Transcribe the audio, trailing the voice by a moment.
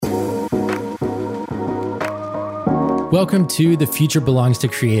Welcome to The Future Belongs to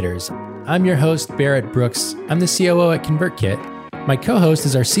Creators. I'm your host, Barrett Brooks. I'm the COO at ConvertKit. My co-host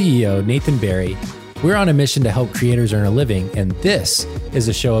is our CEO, Nathan Barry. We're on a mission to help creators earn a living, and this is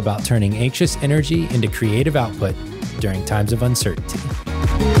a show about turning anxious energy into creative output during times of uncertainty.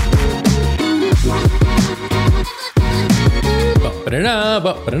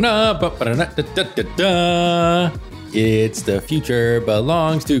 It's The Future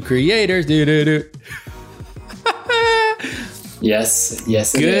Belongs to Creators.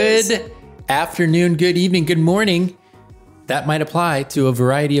 Yes. Good afternoon, good evening, good morning. That might apply to a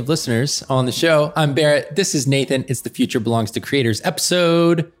variety of listeners on the show. I'm Barrett. This is Nathan. It's The Future Belongs to Creators,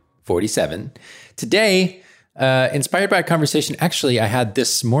 episode 47. Today, inspired by a conversation actually I had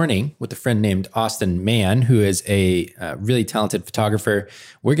this morning with a friend named Austin Mann, who is a really talented photographer.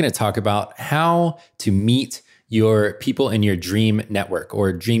 We're going to talk about how to meet your people in your dream network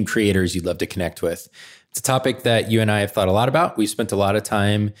or dream creators you'd love to connect with. It's a topic that you and I have thought a lot about. We spent a lot of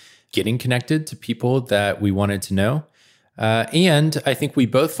time getting connected to people that we wanted to know. And I think we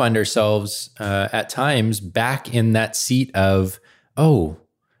both find ourselves at times back in that seat of, oh,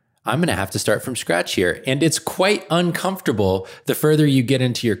 I'm going to have to start from scratch here. And it's quite uncomfortable the further you get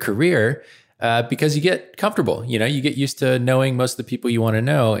into your career because you get comfortable. You know, you get used to knowing most of the people you want to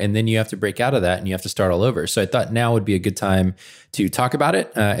know, and then you have to break out of that and you have to start all over. So I thought now would be a good time to talk about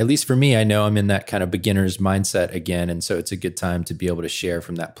it. At least for me, I know I'm in that kind of beginner's mindset again. And so it's a good time to be able to share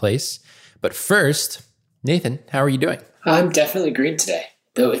from that place. But first, Nathan, how are you doing? I'm definitely green today,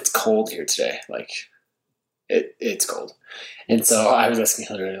 though it's cold here today. Like it's cold. And so I was asking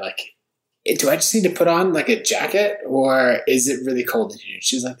Hillary, like, do I just need to put on like a jacket or is it really cold in here?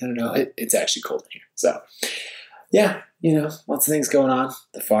 She's like, no, it's actually cold in here. So yeah, lots of things going on.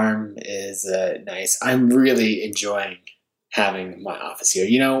 The farm is nice. I'm really enjoying having my office here.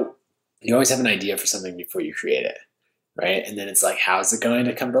 You always have an idea for something before you create it, right? And then it's like, how's it going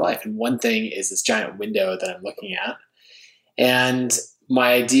to come to life? And one thing is this giant window that I'm looking at. And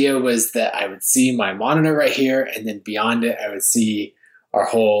my idea was that I would see my monitor right here, and then beyond it, I would see our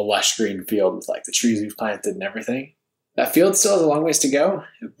whole lush green field with like the trees we've planted and everything. That field still has a long ways to go,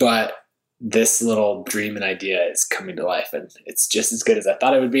 but this little dream and idea is coming to life, and it's just as good as I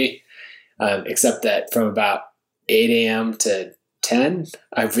thought it would be, except that from about 8 a.m. to 10,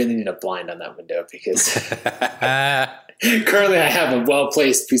 I really need a blind on that window because currently I have a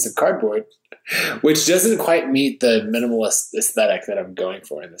well-placed piece of cardboard, which doesn't quite meet the minimalist aesthetic that I'm going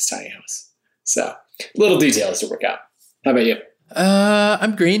for in this tiny house. So little details to work out. How about you?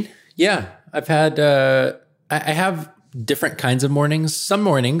 I'm green. Yeah. I've had, I have different kinds of mornings. Some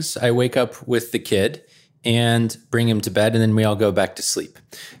mornings I wake up with the kid and bring him to bed, and then we all go back to sleep.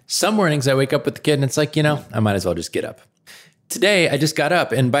 Some mornings I wake up with the kid and it's like, I might as well just get up. Today I just got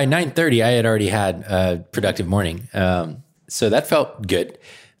up, and by 9:30 I had already had a productive morning. So that felt good.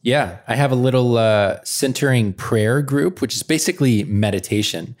 Yeah. I have a little, centering prayer group, which is basically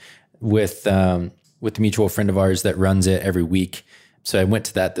meditation with a mutual friend of ours that runs it every week. So I went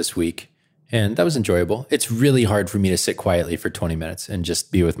to that this week, and that was enjoyable. It's really hard for me to sit quietly for 20 minutes and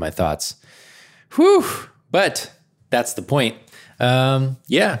just be with my thoughts. Whew. But that's the point.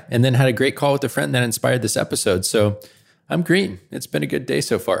 Yeah. And then had a great call with a friend that inspired this episode. So I'm green. It's been a good day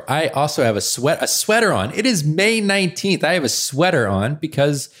so far. I also have a sweater on. It is May 19th. I have a sweater on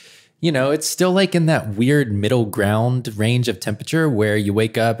because it's still like in that weird middle ground range of temperature where you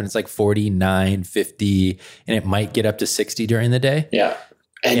wake up and it's like 49, 50, and it might get up to 60 during the day. Yeah.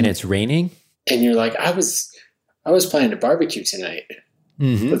 And it's raining. And you're like, I was planning to barbecue tonight.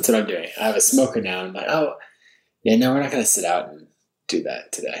 Mm-hmm. That's what I'm doing. I have a smoker now. I'm like, oh, yeah, no, we're not going to sit out and do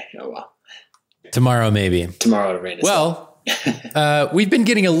that today. Oh, well. Tomorrow, maybe. Tomorrow it'll rain. Well, we've been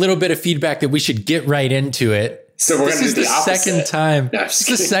getting a little bit of feedback that we should get right into it. So this is the second time. This is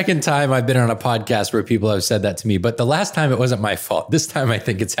the second time I've been on a podcast where people have said that to me. But the last time it wasn't my fault. This time I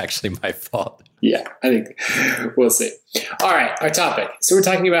think it's actually my fault. Yeah, I think we'll see. All right, our topic. So we're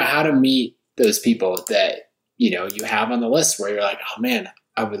talking about how to meet those people that you have on the list where you're like, oh man,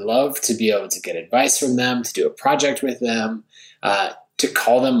 I would love to be able to get advice from them, to do a project with them, to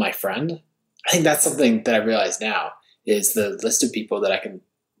call them my friend. I think that's something that I realize now is the list of people that I can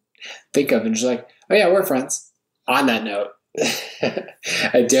think of and just like, oh yeah, we're friends. On that note,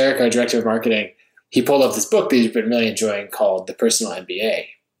 Derek, our director of marketing, he pulled up this book that he's been really enjoying called The Personal MBA.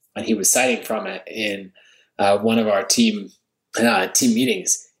 And he was citing from it in one of our team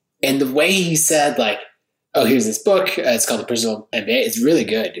meetings. And the way he said like, oh, here's this book. It's called The Personal MBA. It's really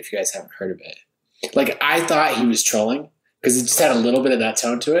good if you guys haven't heard of it. Like I thought he was trolling because it just had a little bit of that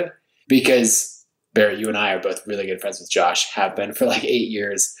tone to it because Barrett, you and I are both really good friends with Josh, have been for like 8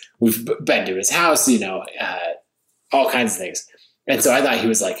 years. We've been to his house, all kinds of things. And so I thought he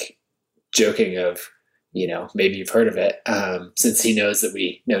was like joking of, maybe you've heard of it, since he knows that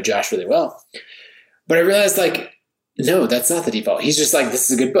we know Josh really well. But I realized like, no, that's not the default. He's just like, this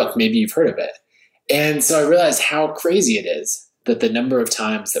is a good book. Maybe you've heard of it. And so I realized how crazy it is that the number of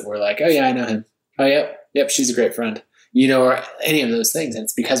times that we're like, oh yeah, I know him. Oh, yep, she's a great friend, or any of those things. And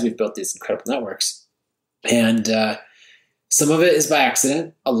it's because we've built these incredible networks. And some of it is by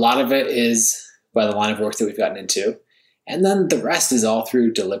accident. A lot of it is by the line of work that we've gotten into. And then the rest is all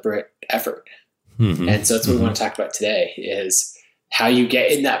through deliberate effort. Mm-hmm. And so that's what we want to talk about today, is how you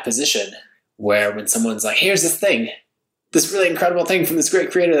get in that position where when someone's like, here's this thing, this really incredible thing from this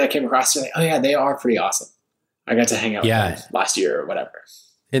great creator that I came across, you're like, oh yeah, they are pretty awesome. I got to hang out with them last year or whatever.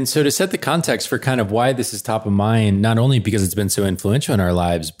 And so to set the context for kind of why this is top of mind, not only because it's been so influential in our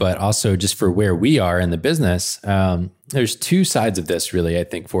lives, but also just for where we are in the business, there's two sides of this really, I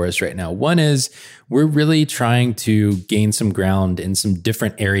think, for us right now. One is we're really trying to gain some ground in some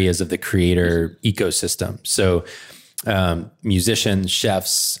different areas of the creator ecosystem. So musicians,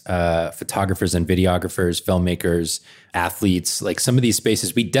 chefs, photographers and videographers, filmmakers, athletes, like some of these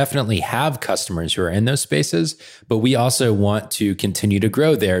spaces, we definitely have customers who are in those spaces, but we also want to continue to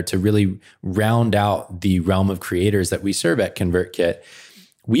grow there to really round out the realm of creators that we serve at ConvertKit.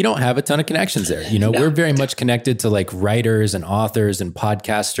 We don't have a ton of connections there. We're very much connected to like writers and authors and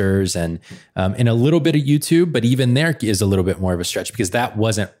podcasters and a little bit of YouTube, but even there is a little bit more of a stretch because that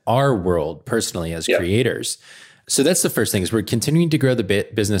wasn't our world personally as creators. So that's the first thing, is we're continuing to grow the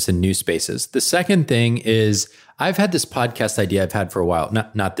business in new spaces. The second thing is I've had this podcast idea I've had for a while.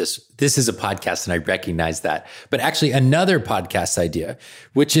 Not this. This is a podcast and I recognize that. But actually another podcast idea,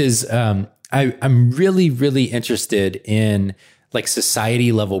 which is I'm really, really interested in like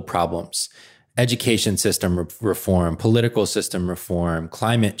society level problems, education system reform, political system reform,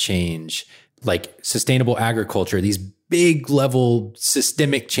 climate change, like sustainable agriculture, these big level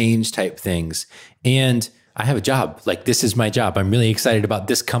systemic change type things. And I have a job. Like, this is my job. I'm really excited about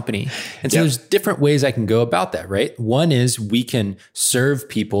this company. And so there's different ways I can go about that, right? One is we can serve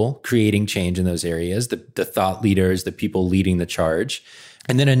people creating change in those areas, the thought leaders, the people leading the charge.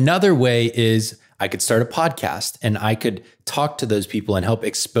 And then another way is I could start a podcast and I could talk to those people and help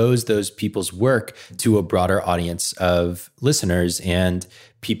expose those people's work to a broader audience of listeners and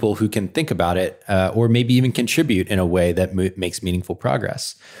people who can think about it or maybe even contribute in a way that makes meaningful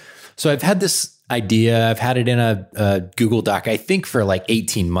progress. So I've had this idea. I've had it in a Google Doc, I think for like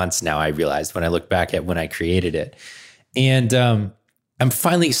 18 months now, I realized when I look back at when I created it. And I'm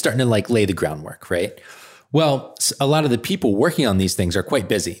finally starting to like lay the groundwork, right? Well, a lot of the people working on these things are quite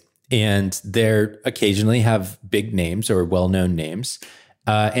busy and they're occasionally have big names or well-known names.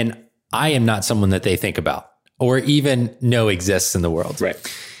 And I am not someone that they think about or even know exists in the world. Right.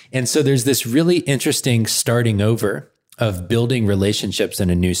 And so there's this really interesting starting over of building relationships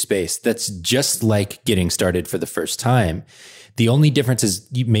in a new space that's just like getting started for the first time. The only difference is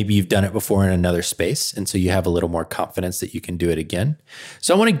maybe you've done it before in another space, and so you have a little more confidence that you can do it again.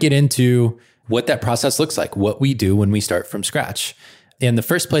 So I want to get into what that process looks like, what we do when we start from scratch. And the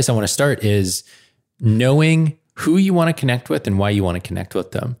first place I want to start is knowing who you want to connect with and why you want to connect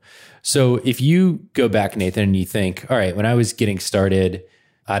with them. So if you go back, Nathan, and you think, all right, when I was getting started,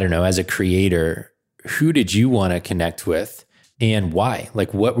 I don't know, as a creator, who did you want to connect with and why?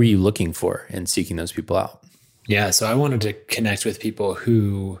 Like, what were you looking for in seeking those people out? Yeah. So I wanted to connect with people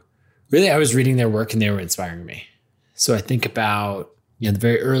who really, I was reading their work and they were inspiring me. So I think about, the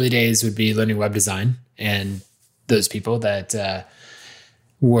very early days would be learning web design and those people that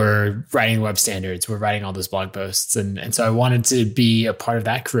were writing web standards, were writing all those blog posts. And so I wanted to be a part of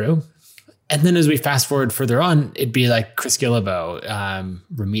that crew. And then as we fast forward further on, it'd be like Chris Guillebeau,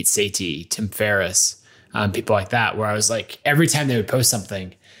 Ramit Sethi, Tim Ferriss, people like that, where I was like, every time they would post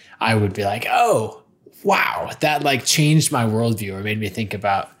something, I would be like, oh, wow, that like changed my worldview or made me think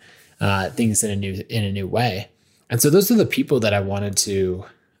about things in a new way. And so those are the people that I wanted to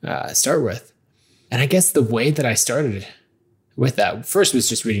start with. And I guess the way that I started with that first was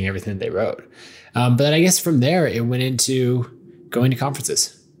just reading everything that they wrote. But I guess from there, it went into going to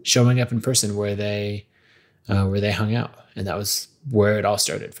conferences, showing up in person where they hung out. And that was where it all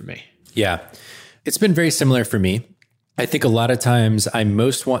started for me. Yeah. It's been very similar for me. I think a lot of times I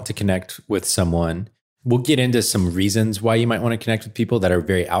most want to connect with someone. We'll get into some reasons why you might want to connect with people that are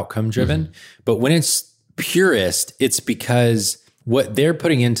very outcome driven. Mm-hmm. But when it's purest, it's because what they're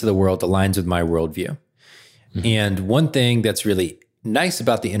putting into the world aligns with my worldview. Mm-hmm. And one thing that's really nice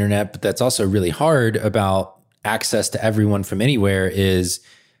about the internet, but that's also really hard about access to everyone from anywhere is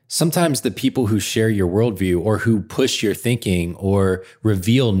sometimes the people who share your worldview or who push your thinking or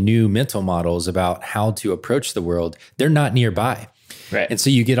reveal new mental models about how to approach the world, they're not nearby. Right. And so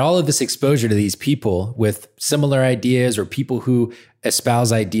you get all of this exposure to these people with similar ideas or people who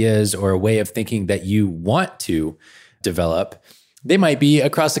espouse ideas or a way of thinking that you want to develop. They might be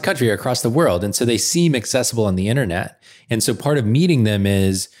across the country or across the world. And so they seem accessible on the internet. And so part of meeting them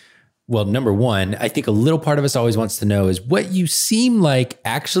is, well, number one, I think a little part of us always wants to know is what you seem like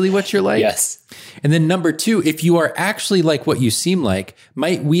actually what you're like. Yes. And then number two, if you are actually like what you seem like,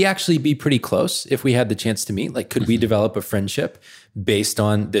 might we actually be pretty close if we had the chance to meet? Like, could we develop a friendship based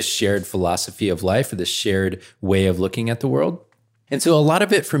on this shared philosophy of life or this shared way of looking at the world? And so a lot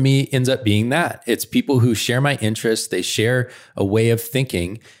of it for me ends up being that. It's people who share my interests, they share a way of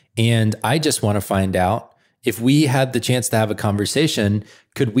thinking, and I just want to find out if we had the chance to have a conversation,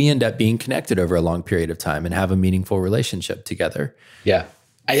 could we end up being connected over a long period of time and have a meaningful relationship together? Yeah.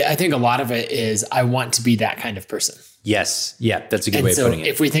 I think a lot of it is I want to be that kind of person. Yes. Yeah, that's a good way of putting it.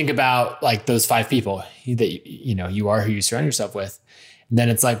 If we think about like those 5 people that you are who you surround yourself with, then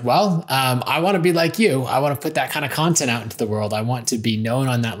it's like, well, I want to be like you. I want to put that kind of content out into the world. I want to be known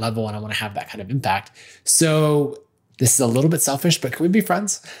on that level and I want to have that kind of impact. So this is a little bit selfish, but can we be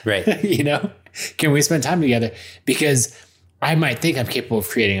friends? Right. Can we spend time together? Because I might think I'm capable of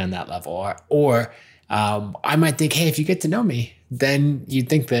creating on that level, or I might think, hey, if you get to know me, then you'd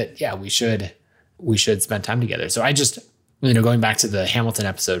think that, yeah, we should spend time together. So I just, going back to the Hamilton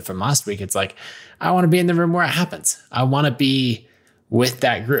episode from last week, it's like, I want to be in the room where it happens. I want to be with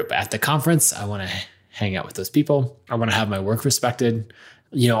that group at the conference. I want to hang out with those people. I want to have my work respected,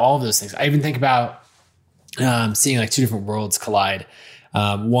 all of those things. I even think about seeing like 2 different worlds collide.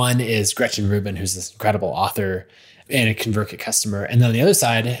 One is Gretchen Rubin, who's this incredible author and a ConvertKit customer. And then on the other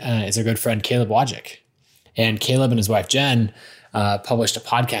side is our good friend, Caleb Wojcik. And Caleb and his wife, Jen, published a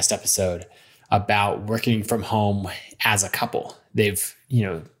podcast episode about working from home as a couple. They've,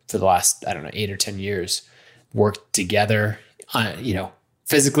 for the last, 8 or 10 years, worked together,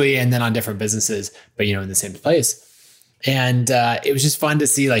 physically and then on different businesses, but, in the same place. And it was just fun to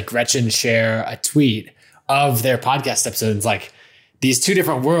see like Gretchen share a tweet of their podcast episode. It's like these 2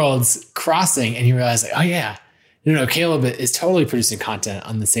 different worlds crossing, and you realize like, oh yeah, Caleb is totally producing content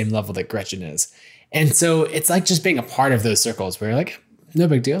on the same level that Gretchen is. And so it's like just being a part of those circles where you're like, no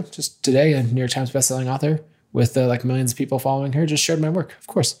big deal. Just today, a New York Times bestselling author with like millions of people following her just shared my work. Of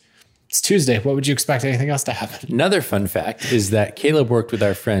course. It's Tuesday. What would you expect anything else to happen? Another fun fact is that Caleb worked with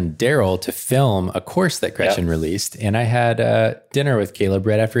our friend Daryl to film a course that Gretchen released. And I had dinner with Caleb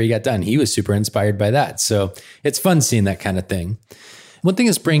right after he got done. He was super inspired by that. So it's fun seeing that kind of thing. One thing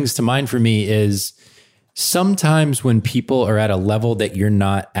this brings to mind for me is sometimes when people are at a level that you're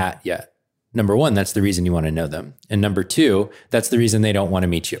not at yet, number one, that's the reason you want to know them. And number two, that's the reason they don't want to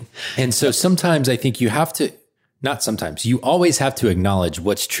meet you. And so sometimes I think you have to, not sometimes, you always have to acknowledge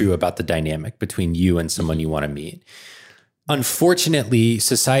what's true about the dynamic between you and someone you want to meet. Unfortunately,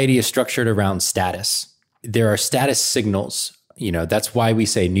 society is structured around status. There are status signals. That's why we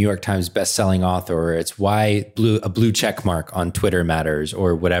say New York Times bestselling author, or it's why a blue check mark on Twitter matters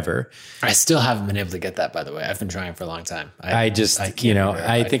or whatever. I still haven't been able to get that, by the way. I've been trying for a long time. I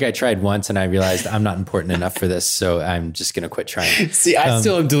think I tried once and I realized I'm not important enough for this. So I'm just going to quit trying. See, I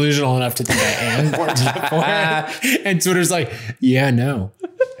still am delusional enough to think I am important enough for it. And Twitter's like, yeah, no.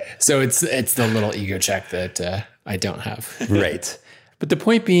 So it's the little ego check that I don't have. Right. But the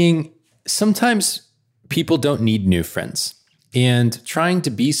point being, sometimes people don't need new friends. And trying to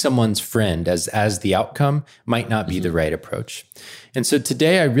be someone's friend as the outcome might not be the right approach. And so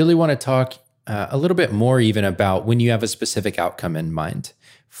today I really want to talk a little bit more even about when you have a specific outcome in mind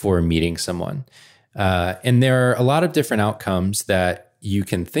for meeting someone. And there are a lot of different outcomes that you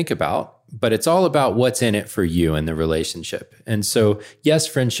can think about, but it's all about what's in it for you in the relationship. And so, yes,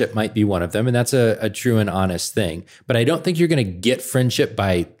 friendship might be one of them, and that's a true and honest thing. But I don't think you're going to get friendship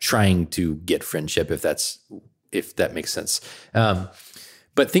by trying to get friendship, if that makes sense.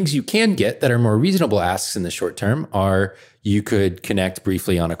 But things you can get that are more reasonable asks in the short term are you could connect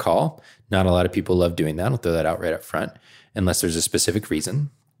briefly on a call. Not a lot of people love doing that. I'll throw that out right up front, unless there's a specific reason.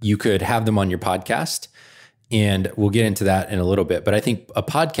 You could have them on your podcast, and we'll get into that in a little bit. But I think a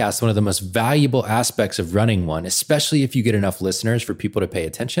podcast, one of the most valuable aspects of running one, especially if you get enough listeners for people to pay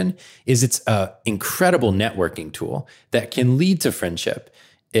attention, is it's an incredible networking tool that can lead to friendship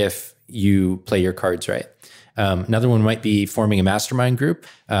if you play your cards right. Another one might be forming a mastermind group.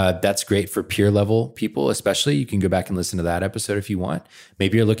 That's great for peer level people, especially. You can go back and listen to that episode if you want.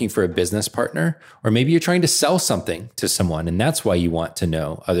 Maybe you're looking for a business partner, or maybe you're trying to sell something to someone, and that's why you want to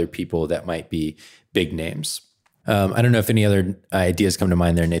know other people that might be big names. I don't know if any other ideas come to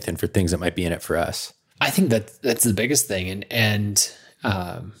mind there, Nathan, for things that might be in it for us. I think that's the biggest thing. And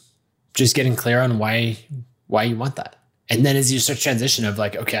just getting clear on why you want that. And then as you start transition of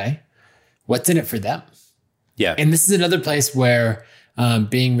like, okay, what's in it for them? Yeah. And this is another place where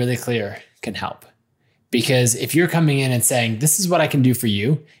being really clear can help. Because if you're coming in and saying, this is what I can do for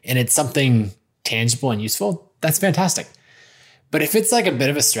you, and it's something tangible and useful, that's fantastic. But if it's like a bit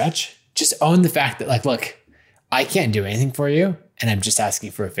of a stretch, just own the fact that like, look, I can't do anything for you, and I'm just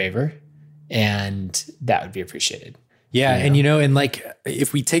asking for a favor, and that would be appreciated. Yeah. And, and like,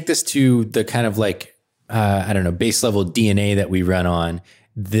 if we take this to the kind of like, I don't know, base level DNA that we run on,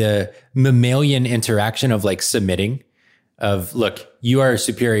 the mammalian interaction of like submitting of, look, you are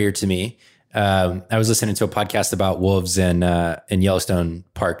superior to me. I was listening to a podcast about wolves in Yellowstone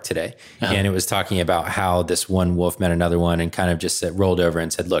Park today, and it was talking about how this one wolf met another one and kind of just rolled over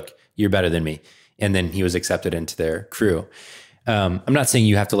and said, look, you're better than me. And then he was accepted into their crew. I'm not saying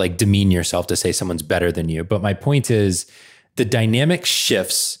you have to like demean yourself to say someone's better than you, but my point is the dynamic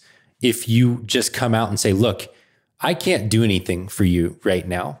shifts if you just come out and say, look, I can't do anything for you right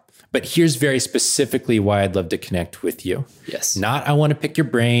now, but here's very specifically why I'd love to connect with you. Yes. Not, I want to pick your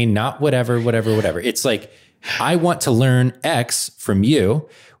brain, not whatever. It's like, I want to learn X from you.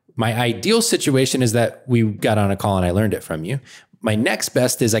 My ideal situation is that we got on a call and I learned it from you. My next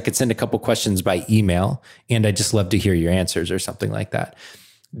best is I could send a couple questions by email and I'd just love to hear your answers or something like that.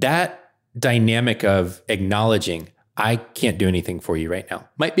 That dynamic of acknowledging, I can't do anything for you right now.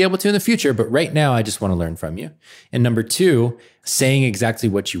 Might be able to in the future, but right now I just want to learn from you. And number two, saying exactly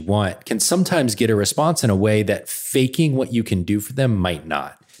what you want can sometimes get a response in a way that faking what you can do for them might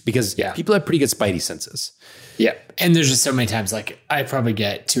not, because people have pretty good spidey senses. Yeah. And there's just so many times, like I probably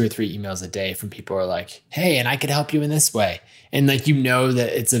get 2 or 3 emails a day from people who are like, hey, and I could help you in this way. And like, that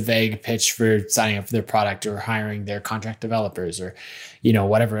it's a vague pitch for signing up for their product or hiring their contract developers or,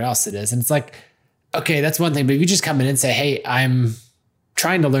 whatever else it is. And it's like, okay, that's one thing. But if you just come in and say, hey, I'm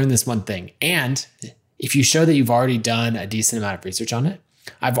trying to learn this one thing. And if you show that you've already done a decent amount of research on it,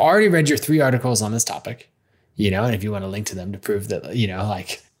 I've already read your 3 articles on this topic, and if you want to link to them to prove that,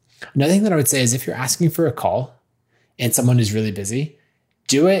 like another thing that I would say is if you're asking for a call and someone is really busy,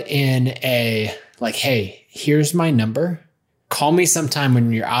 do it in a like, hey, here's my number. Call me sometime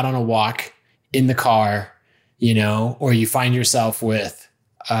when you're out on a walk in the car, or you find yourself with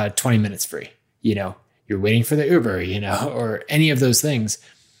 20 minutes free, you're waiting for the Uber, or any of those things.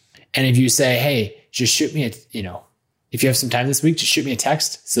 And if you say, hey, just shoot me if you have some time this week, just shoot me a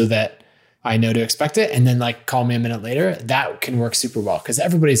text so that I know to expect it. And then like call me a minute later, that can work super well because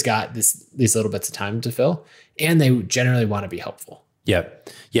everybody's got these little bits of time to fill and they generally want to be helpful. Yeah.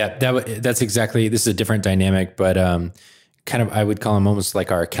 Yeah. That's exactly, this is a different dynamic, but, kind of, I would call him almost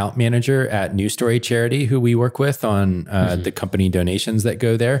like our account manager at New Story Charity, who we work with on the company donations that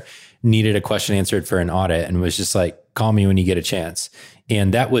go there, needed a question answered for an audit and was just like, call me when you get a chance.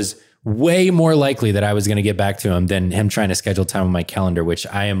 And that was way more likely that I was going to get back to him than him trying to schedule time on my calendar, which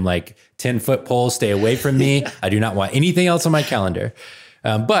I am like 10-foot pole, stay away from me. I do not want anything else on my calendar.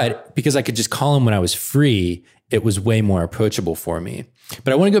 But because I could just call him when I was free, it was way more approachable for me.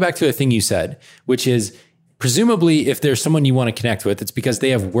 But I want to go back to a thing you said, which is, presumably, if there's someone you want to connect with, it's because they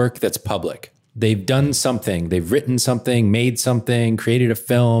have work that's public. They've done something, they've written something, made something, created a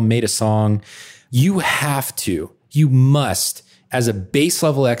film, made a song. You must, as a base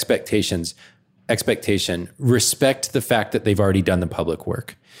level expectation, respect the fact that they've already done the public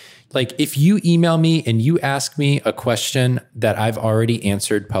work. Like if you email me and you ask me a question that I've already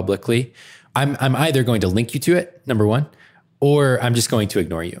answered publicly, I'm either going to link you to it, number one, or I'm just going to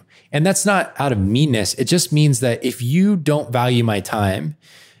ignore you. And that's not out of meanness. It just means that if you don't value my time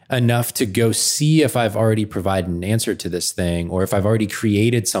enough to go see if I've already provided an answer to this thing, or if I've already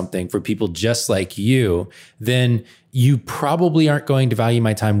created something for people just like you, then you probably aren't going to value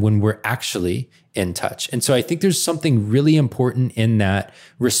my time when we're actually in touch. And so I think there's something really important in that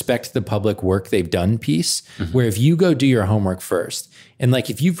respect the public work they've done piece, where if you go do your homework first, and like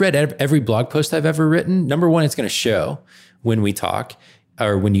if you've read every blog post I've ever written, number one, it's going to show when we talk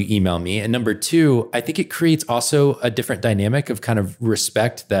or when you email me. And number two, I think it creates also a different dynamic of kind of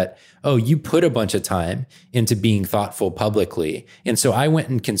respect that, oh, you put a bunch of time into being thoughtful publicly. And so I went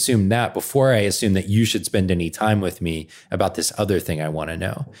and consumed that before I assume that you should spend any time with me about this other thing I want to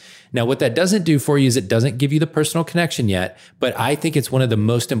know. Now, what that doesn't do for you is it doesn't give you the personal connection yet, but I think it's one of the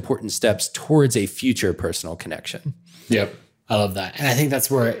most important steps towards a future personal connection. Yep. I love that. And I think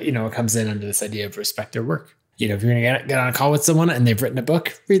that's where, it comes in under this idea of respect their work. If you're going to get on a call with someone and they've written a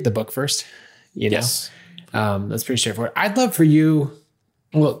book, read the book first. Yes. That's pretty straightforward. I'd love for you.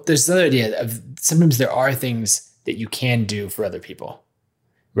 Well, there's the other idea of sometimes there are things that you can do for other people,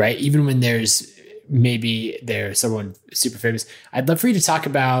 right? Even when there's someone super famous. I'd love for you to talk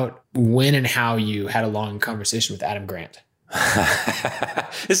about when and how you had a long conversation with Adam Grant.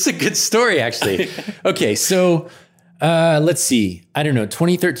 This is a good story, actually. Okay, so let's see. I don't know,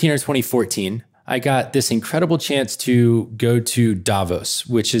 2013 or 2014, I got this incredible chance to go to Davos,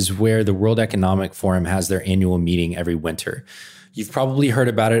 which is where the World Economic Forum has their annual meeting every winter. You've probably heard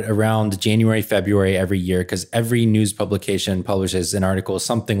about it around January, February every year, because every news publication publishes an article,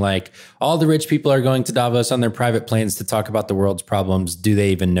 something like, all the rich people are going to Davos on their private planes to talk about the world's problems. Do they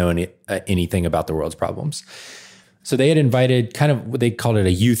even know anything about the world's problems? So they had invited they called it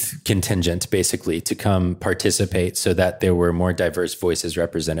a youth contingent, basically, to come participate so that there were more diverse voices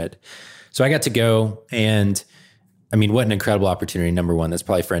represented. So I got to go, and I mean, what an incredible opportunity. Number one, that's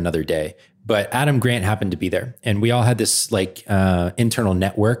probably for another day. But Adam Grant happened to be there, and we all had this internal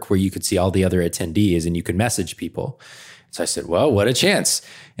network where you could see all the other attendees and you could message people. So I said, well, what a chance.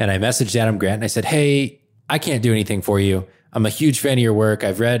 And I messaged Adam Grant and I said, hey, I can't do anything for you. I'm a huge fan of your work.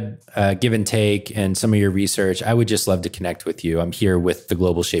 I've read Give and Take and some of your research. I would just love to connect with you. I'm here with the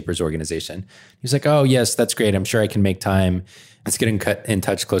Global Shapers organization. He's like, oh, yes, that's great. I'm sure I can make time. Let's get in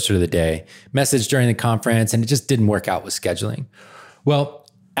touch closer to the day. Message during the conference, and it just didn't work out with scheduling. Well,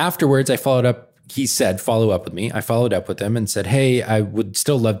 afterwards, I followed up. He said, follow up with me. I followed up with him and said, hey, I would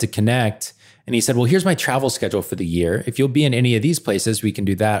still love to connect. And he said, well, here's my travel schedule for the year. If you'll be in any of these places, we can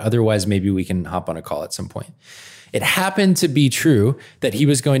do that. Otherwise, maybe we can hop on a call at some point. It happened to be true that he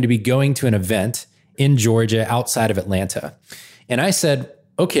was going to be going to an event in Georgia outside of Atlanta. And I said,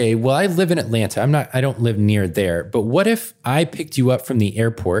 okay, well, I live in Atlanta. I don't live near there, but what if I picked you up from the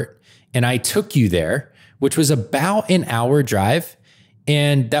airport and I took you there, which was about an hour drive,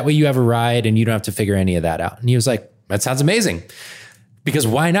 and that way you have a ride and you don't have to figure any of that out. And he was like, that sounds amazing. Because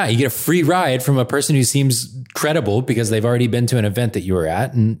why not? You get a free ride from a person who seems credible because they've already been to an event that you were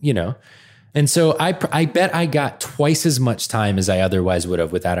at. And so I bet I got twice as much time as I otherwise would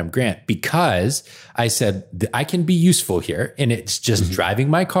have with Adam Grant, because I said, I can be useful here, and it's just driving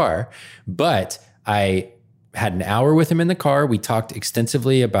my car. But I had an hour with him in the car. We talked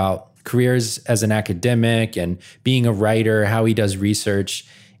extensively about careers as an academic and being a writer, how he does research.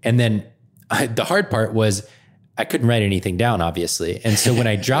 And then the hard part was I couldn't write anything down, obviously. And so when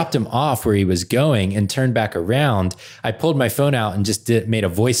I dropped him off where he was going and turned back around, I pulled my phone out and just made a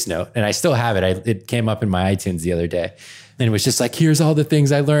voice note. And I still have it. It came up in my iTunes the other day. And it was just like, here's all the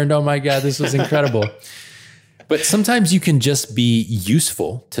things I learned. Oh my God, this was incredible. But sometimes you can just be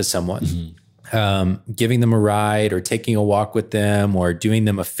useful to someone. Giving them a ride or taking a walk with them or doing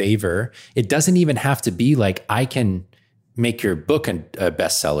them a favor. It doesn't even have to be like, I can make your book a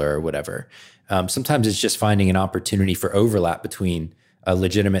bestseller or whatever. Sometimes it's just finding an opportunity for overlap between a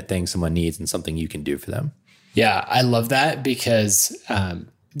legitimate thing someone needs and something you can do for them. Yeah, I love that, because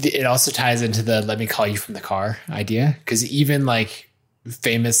it also ties into the let me call you from the car idea. Because even like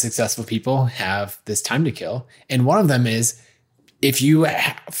famous, successful people have this time to kill. And one of them is, if you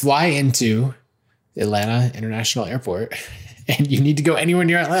fly into Atlanta International Airport and you need to go anywhere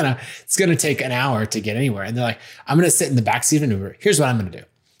near Atlanta, it's going to take an hour to get anywhere. And they're like, I'm going to sit in the backseat of an Uber. Here's what I'm going to do.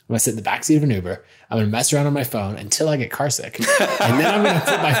 I'm going to sit in the backseat of an Uber. I'm going to mess around on my phone until I get car sick. And then I'm going to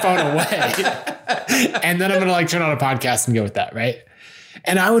put my phone away. And then I'm going to turn on a podcast and go with that, right?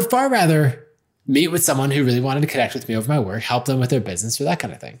 And I would far rather meet with someone who really wanted to connect with me over my work, help them with their business or that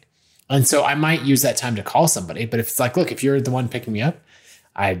kind of thing. And so I might use that time to call somebody. But if it's like, look, if you're the one picking me up,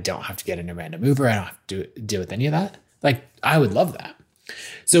 I don't have to get in a random Uber. I don't have to deal with any of that. I would love that.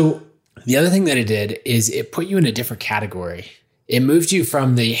 So the other thing that it did is it put you in a different category. It moved you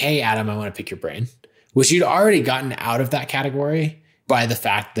from the, hey, Adam, I want to pick your brain, which you'd already gotten out of that category by the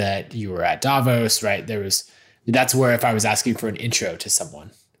fact that you were at Davos, right? That's where if I was asking for an intro to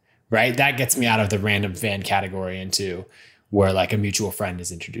someone, right? That gets me out of the random fan category into where a mutual friend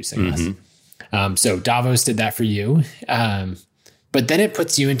is introducing us. So Davos did that for you. But then it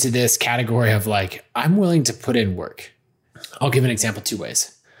puts you into this category of I'm willing to put in work. I'll give an example 2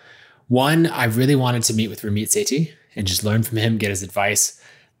 ways. One, I really wanted to meet with Ramit Sethi and just learn from him, get his advice.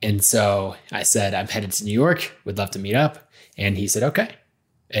 And so I said, I'm headed to New York, would love to meet up. And he said, okay.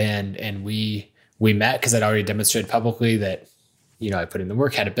 And we met because I'd already demonstrated publicly that, I put in the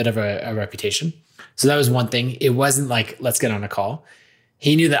work, had a bit of a reputation. So that was one thing. It wasn't let's get on a call.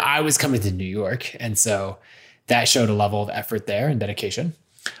 He knew that I was coming to New York. And so that showed a level of effort there and dedication.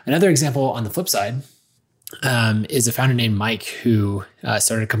 Another example on the flip side is a founder named Mike who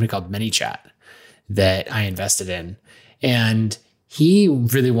started a company called ManyChat that I invested in. And he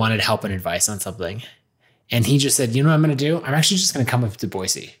really wanted help and advice on something. And he just said, you know what I'm going to do? I'm actually just going to come up to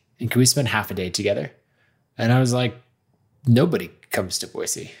Boise. And can we spend half a day together And I was like, nobody comes to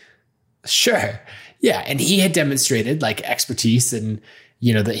Boise. Sure. Yeah. And he had demonstrated like expertise and,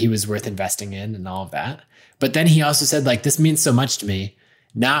 that he was worth investing in and all of that. But then he also said, like, this means so much to me.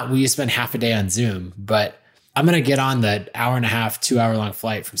 Not will you spend half a day on Zoom, but I'm going to get on the 1.5, 2 hour long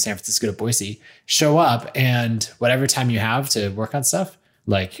flight from San Francisco to Boise, show up, and whatever time you have to work on stuff,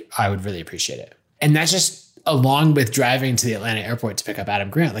 like, I would really appreciate it. And that's just along with driving to the Atlanta airport to pick up Adam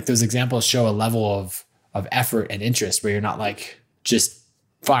Grant. Like, those examples show a level of effort and interest where you're not like just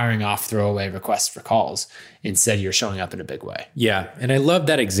firing off throwaway requests for calls. Instead, you're showing up in a big way. Yeah. And I love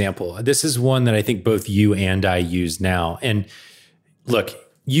that example. This is one that I think both you and I use now. And look,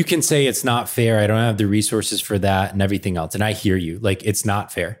 you can say it's not fair. I don't have the resources for that and everything else. And I hear you. Like, it's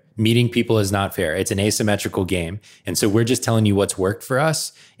not fair. Meeting people is not fair. It's an asymmetrical game. And so we're just telling you what's worked for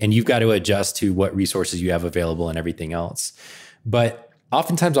us. And you've got to adjust to what resources you have available and everything else. But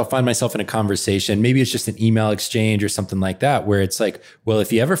oftentimes I'll find myself in a conversation, maybe it's just an email exchange or something like that, where it's like, well,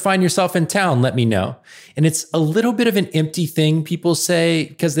 if you ever find yourself in town, let me know. And it's a little bit of an empty thing people say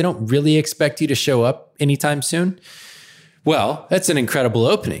because they don't really expect you to show up anytime soon. Well, that's an incredible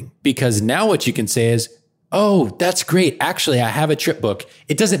opening, because now what you can say is, oh, that's great. Actually, I have a trip book.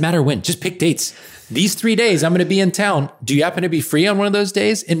 It doesn't matter when, just pick dates. These 3 days I'm going to be in town. Do you happen to be free on one of those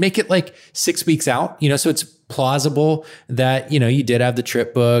days? And make it like 6 weeks out, so it's plausible that, you did have the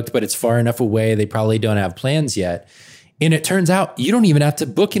trip booked, but it's far enough away. They probably don't have plans yet. And it turns out you don't even have to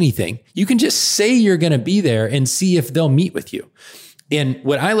book anything. You can just say you're going to be there and see if they'll meet with you. And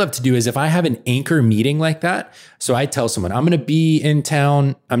what I love to do is if I have an anchor meeting like that, so I tell someone, I'm going to be in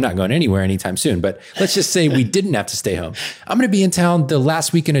town. I'm not going anywhere anytime soon, but let's just say we didn't have to stay home. I'm going to be in town the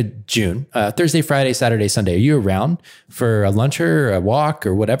last weekend of June, Thursday, Friday, Saturday, Sunday. Are you around for a lunch or a walk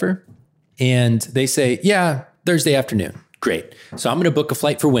or whatever? And they say, yeah, Thursday afternoon. Great. So I'm going to book a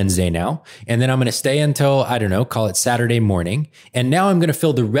flight for Wednesday now. And then I'm going to stay until, I don't know, call it Saturday morning. And now I'm going to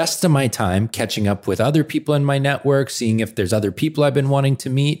fill the rest of my time catching up with other people in my network, seeing if there's other people I've been wanting to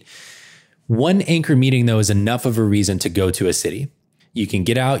meet. One anchor meeting, though, is enough of a reason to go to a city. You can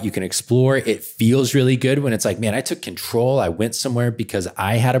get out, you can explore. It feels really good when it's like, man, I took control. I went somewhere because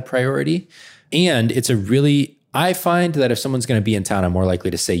I had a priority. And I find that if someone's going to be in town, I'm more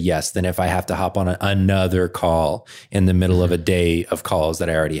likely to say yes than if I have to hop on another call in the middle of a day of calls that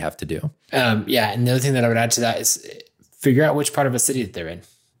I already have to do. Yeah. And the other thing that I would add to that is figure out which part of a city that they're in.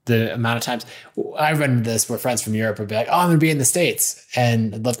 The amount of times I've run into this where friends from Europe would be like, oh, I'm going to be in the States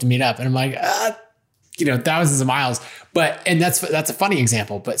and I'd love to meet up. And I'm like, thousands of miles. And that's a funny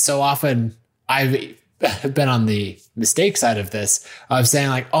example, but so often I've been on the mistake side of this of saying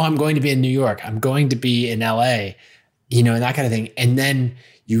like, oh, I'm going to be in New York. I'm going to be in LA, and that kind of thing. And then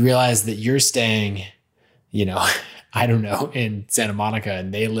you realize that you're staying, I don't know, in Santa Monica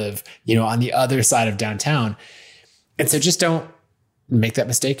and they live, on the other side of downtown. And so just don't make that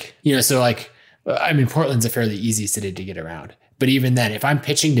mistake. So like, Portland's a fairly easy city to get around. But even then, if I'm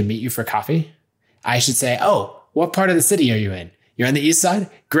pitching to meet you for coffee, I should say, oh, what part of the city are you in? You're on the east side?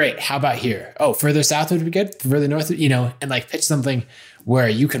 Great. How about here? Oh, further south would be good. Further north, and like pitch something where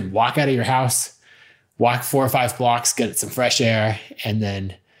you can walk out of your house, walk 4 or 5 blocks, get some fresh air,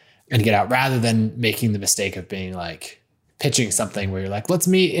 and get out, rather than making the mistake of being like pitching something where you're like, let's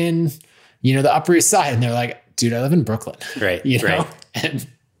meet in, the Upper East Side. And they're like, dude, I live in Brooklyn. Right. Right. And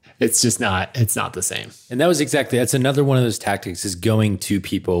it's not the same. And that's another one of those tactics, is going to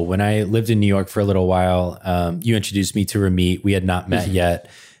people. When I lived in New York for a little while, you introduced me to Ramit. We had not met yet.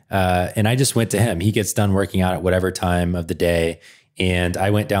 And I just went to him. He gets done working out at whatever time of the day. And I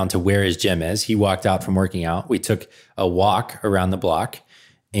went down to where his gym is. He walked out from working out. We took a walk around the block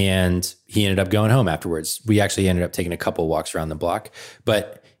and he ended up going home afterwards. We actually ended up taking a couple walks around the block,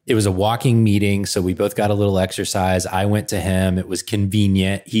 but it was a walking meeting, so we both got a little exercise. I went to him. It was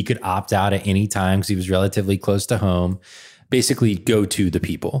convenient. He could opt out at any time because he was relatively close to home. Basically, go to the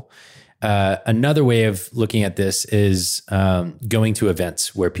people. Another way of looking at this is going to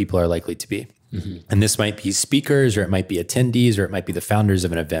events where people are likely to be. Mm-hmm. And this might be speakers, or it might be attendees, or it might be the founders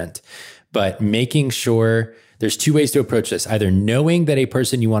of an event. But making sure, there's 2 ways to approach this. Either knowing that a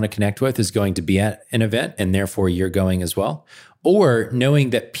person you want to connect with is going to be at an event and therefore you're going as well, or knowing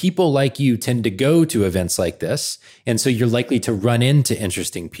that people like you tend to go to events like this. And so you're likely to run into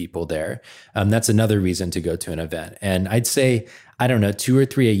interesting people there. That's another reason to go to an event. And I'd say, 2 or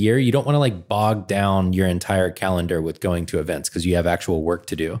 3 a year. You don't want to like bog down your entire calendar with going to events because you have actual work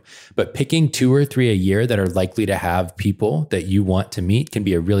to do. But picking 2 or 3 a year that are likely to have people that you want to meet can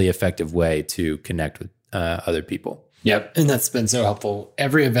be a really effective way to connect with other people. Yep. And that's been so helpful.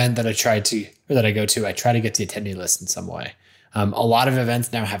 Every event that I go to, I try to get the attendee list in some way. A lot of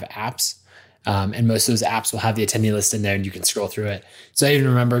events now have apps. And most of those apps will have the attendee list in there and you can scroll through it. So I even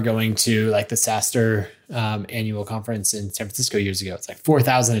remember going to like the SaaStr annual conference in San Francisco years ago. It's like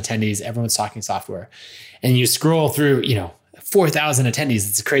 4,000 attendees. Everyone's talking software. And you scroll through, 4,000 attendees.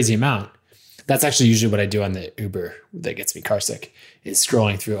 It's a crazy amount. That's actually usually what I do on the Uber that gets me car sick, is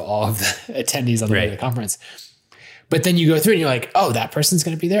scrolling through all of the attendees on the way to the conference. But then you go through and you're like, oh, that person's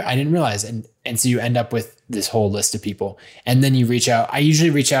going to be there? I didn't realize. And so you end up with this whole list of people. And then you reach out. I usually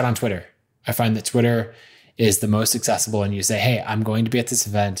reach out on Twitter. I find that Twitter is the most accessible, and you say, hey, I'm going to be at this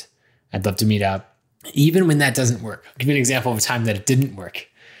event. I'd love to meet up. Even when that doesn't work. I'll give you an example of a time that it didn't work.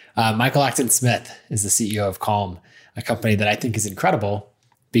 Michael Acton Smith is the CEO of Calm, a company that I think is incredible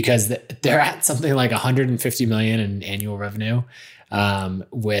because they're at something like 150 million in annual revenue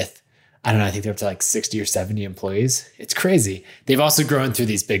with, I don't know, I think they're up to like 60 or 70 employees. It's crazy. They've also grown through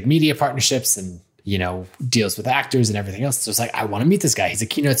these big media partnerships and, deals with actors and everything else. So it's like, I want to meet this guy. He's a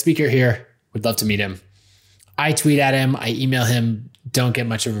keynote speaker here. Would love to meet him. I tweet at him. I email him. Don't get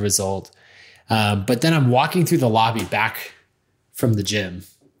much of a result. But then I'm walking through the lobby back from the gym.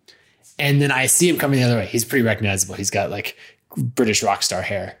 And then I see him coming the other way. He's pretty recognizable. He's got like British rock star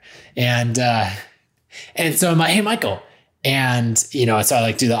hair. And so I'm like, hey, Michael. And, so I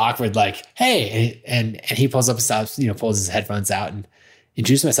like do the awkward, like, hey, and he pulls up and stops, pulls his headphones out and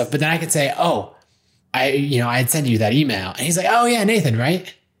introduces myself. But then I could say, oh, I had sent you that email. And he's like, oh yeah, Nathan,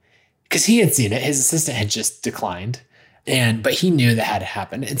 right? Because he had seen it. His assistant had just declined. But he knew that had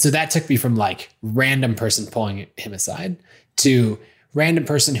happened. And so that took me from like random person pulling him aside to random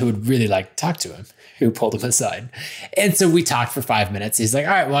person who would really like to talk to him, who pulled him aside. And so we talked for 5 minutes. He's like,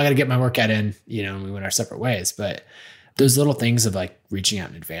 all right, well, I got to get my workout in, and we went our separate ways. But those little things of like reaching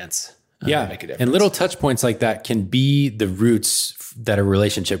out in advance. Make a difference. And little touch points like that can be the roots that a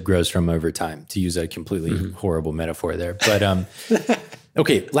relationship grows from over time, to use a completely horrible metaphor there. But,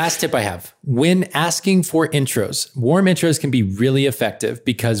 okay, last tip I have. When asking for intros, warm intros can be really effective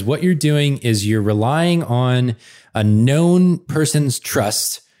because what you're doing is you're relying on a known person's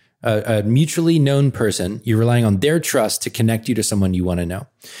trust, a mutually known person. You're relying on their trust to connect you to someone you want to know.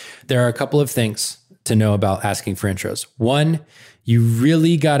 There are a couple of things to know about asking for intros. One, you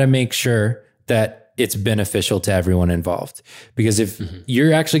really got to make sure that it's beneficial to everyone involved. Because if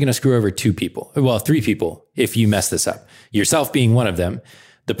you're actually going to screw over 2 people, well, 3 people, if you mess this up, yourself being one of them,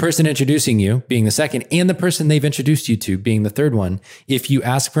 the person introducing you being the second, and the person they've introduced you to being the third one, if you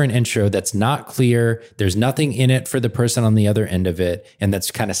ask for an intro that's not clear, there's nothing in it for the person on the other end of it, and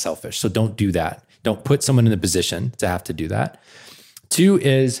that's kind of selfish. So don't do that. Don't put someone in the position to have to do that. 2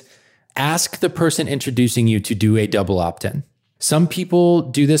 is ask the person introducing you to do a double opt-in. Some people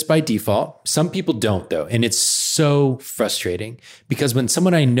do this by default. Some people don't, though. And it's so frustrating because when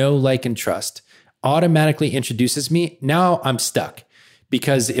someone I know, like, and trust automatically introduces me, now I'm stuck.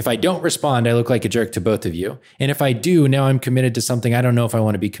 Because if I don't respond, I look like a jerk to both of you. And if I do, now I'm committed to something I don't know if I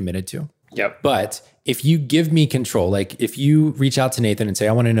want to be committed to. Yep. But if you give me control, like if you reach out to Nathan and say,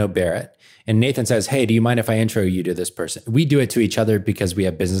 I want to know Barrett, and Nathan says, hey, do you mind if I intro you to this person? We do it to each other because we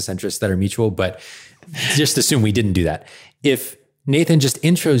have business interests that are mutual, but just assume we didn't do that. If Nathan just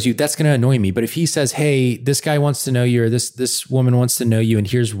intros you, that's going to annoy me. But if he says, hey, this guy wants to know you, or this woman wants to know you, and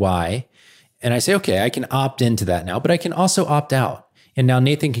here's why. And I say, okay, I can opt into that now, but I can also opt out. And now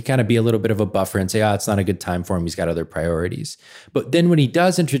Nathan can kind of be a little bit of a buffer and say, it's not a good time for him. He's got other priorities. But then when he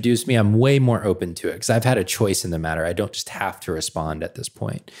does introduce me, I'm way more open to it because I've had a choice in the matter. I don't just have to respond at this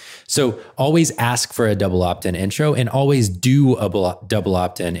point. So always ask for a double opt-in intro and always do a double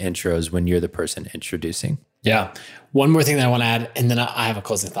opt-in intros when you're the person introducing. Yeah. One more thing that I want to add, and then I have a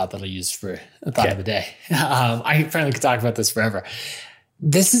closing thought that I'll use for a thought of the day. I apparently could talk about this forever.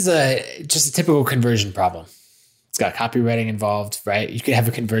 This is just a typical conversion problem. It's got copywriting involved, right? You could have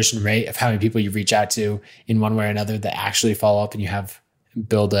a conversion rate of how many people you reach out to in one way or another that actually follow up and you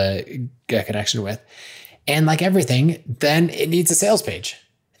build a connection with. And like everything, then it needs a sales page.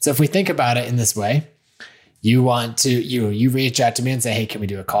 So if we think about it in this way, you want to, you reach out to me and say, hey, can we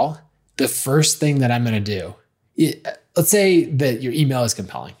do a call? The first thing that I'm going to do, let's say that your email is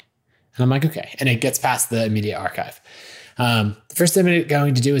compelling. And I'm like, okay. And it gets past the immediate archive. The first thing I'm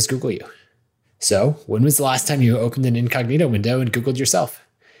going to do is Google you. So when was the last time you opened an incognito window and Googled yourself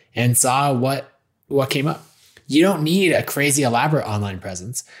and saw what came up? You don't need a crazy elaborate online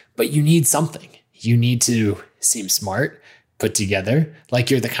presence, but you need something. You need to seem smart, put together,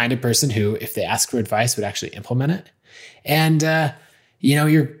 like you're the kind of person who, if they ask for advice, would actually implement it. And,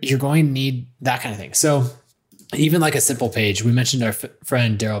 you're going to need that kind of thing. So even like a simple page, we mentioned our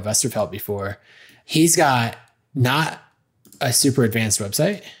friend Daryl Westerfeld before. He's got not a super advanced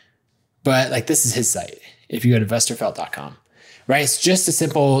website, but like this is his site. If you go to westerfeld.com, right? It's just a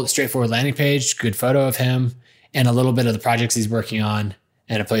simple, straightforward landing page, good photo of him, and a little bit of the projects he's working on,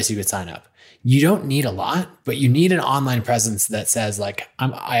 and a place you could sign up. You don't need a lot, but you need an online presence that says like,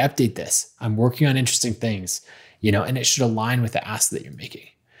 I update this. I'm working on interesting things, and it should align with the ask that you're making,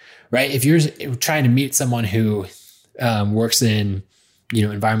 right? If you're trying to meet someone who works in,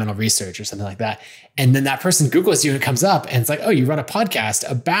 environmental research or something like that, and then that person Googles you and it comes up and it's like, oh, you run a podcast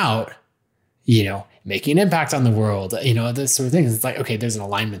about, making an impact on the world, this sort of thing. It's like, okay, there's an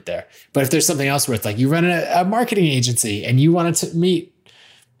alignment there. But if there's something else where it's like you run a marketing agency and you wanted to meet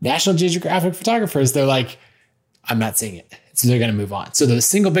National Geographic photographers, they're like, I'm not seeing it. So they're going to move on. So the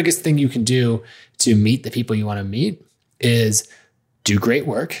single biggest thing you can do to meet the people you want to meet is do great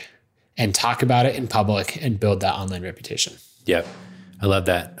work and talk about it in public and build that online reputation. Yep. I love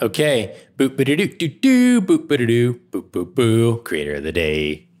that. Okay. Boop, ba-da-doo-doo-doo, boop, ba-da-doo, boop, boop, boo. Creator of the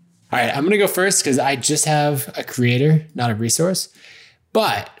day. All right. I'm going to go first because I just have a creator, not a resource,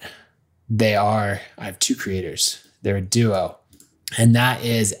 but I have two creators. They're a duo. And that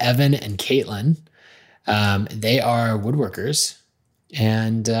is Evan and Caitlin. They are woodworkers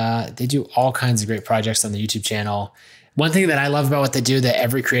and they do all kinds of great projects on the YouTube channel. One thing that I love about what they do that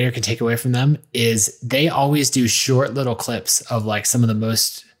every creator can take away from them is they always do short little clips of like some of the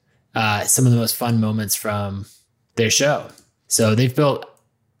most fun moments from their show. So they've built,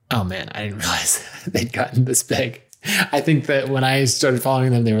 oh man, I didn't realize they'd gotten this big. I think that when I started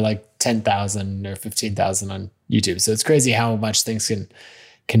following them, they were like 10,000 or 15,000 on YouTube. So it's crazy how much things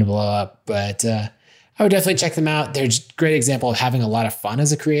can blow up. But I would definitely check them out. They're just a great example of having a lot of fun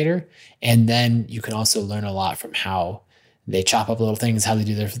as a creator. And then you can also learn a lot from how they chop up little things, how they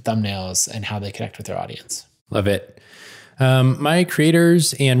do their thumbnails, and how they connect with their audience. Love it. My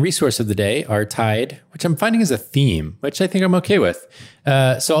creators and resource of the day are tied, which I'm finding is a theme, which I think I'm okay with.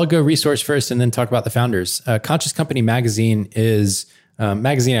 So I'll go resource first and then talk about the founders. Conscious Company Magazine is a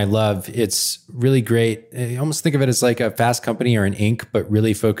magazine I love. It's really great. I almost think of it as like a Fast Company or an Inc., but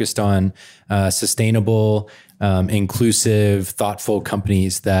really focused on sustainable, inclusive, thoughtful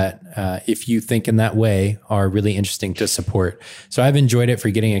companies that, if you think in that way, are really interesting to support. So I've enjoyed it for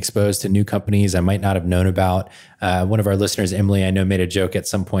getting exposed to new companies I might not have known about. One of our listeners, Emily, I know made a joke at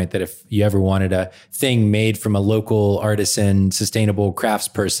some point that if you ever wanted a thing made from a local artisan, sustainable crafts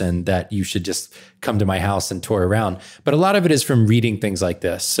person, that you should just come to my house and tour around. But a lot of it is from reading things like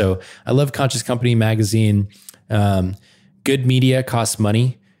this. So I love Conscious Company Magazine. Good media costs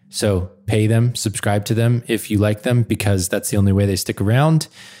money. So pay them, subscribe to them if you like them, because that's the only way they stick around.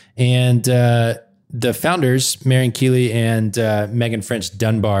 And the founders, Marion Keeley and Megan French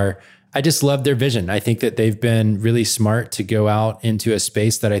Dunbar, I just love their vision. I think that they've been really smart to go out into a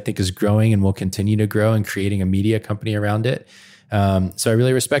space that I think is growing and will continue to grow, and creating a media company around it. So I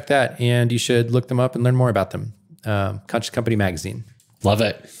really respect that. And you should look them up and learn more about them. Conscious Company Magazine. Love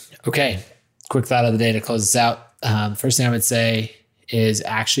it. Okay. Quick thought of the day to close this out. First thing I would say is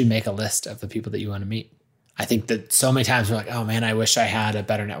actually make a list of the people that you want to meet. I think that so many times we're like, oh man, I wish I had a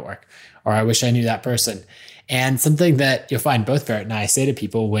better network, or I wish I knew that person. And something that you'll find both Barrett and I say to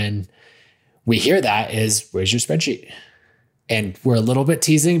people when we hear that is, where's your spreadsheet? And we're a little bit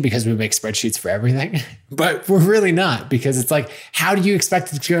teasing because we make spreadsheets for everything, but we're really not, because it's like, how do you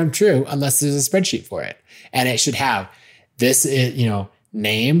expect it to come true unless there's a spreadsheet for it? And it should have this,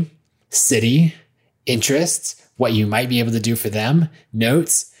 name, city, interests, what you might be able to do for them,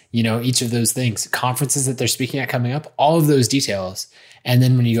 notes, each of those things, conferences that they're speaking at coming up, all of those details. And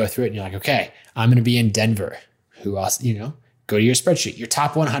then when you go through it and you're like, okay, I'm going to be in Denver. Who else, go to your spreadsheet, your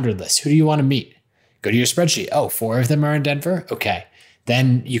top 100 list. Who do you want to meet? Go to your spreadsheet. Oh, 4 of them are in Denver. Okay.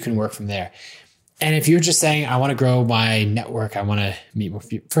 Then you can work from there. And if you're just saying, I want to grow my network, I want to meet more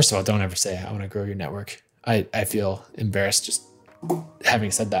people. First of all, don't ever say, I want to grow your network. I feel embarrassed just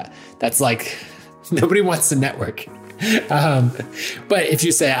having said that. That's like, nobody wants to network. But if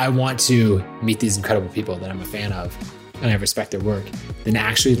you say, I want to meet these incredible people that I'm a fan of and I respect their work, then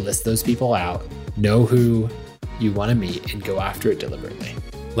actually list those people out, know who you want to meet, and go after it deliberately.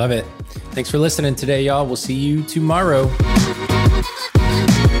 Love it. Thanks for listening today, y'all. We'll see you tomorrow.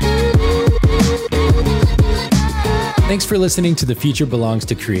 Thanks for listening to The Future Belongs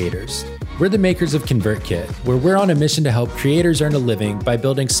to Creators. We're the makers of ConvertKit, where we're on a mission to help creators earn a living by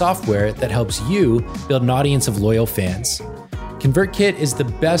building software that helps you build an audience of loyal fans. ConvertKit is the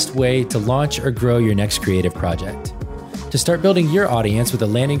best way to launch or grow your next creative project. To start building your audience with a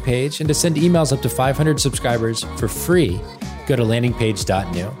landing page and to send emails up to 500 subscribers for free, go to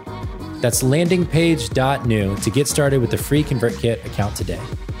landingpage.new. That's landingpage.new to get started with the free ConvertKit account today.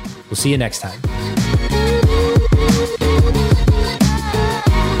 We'll see you next time.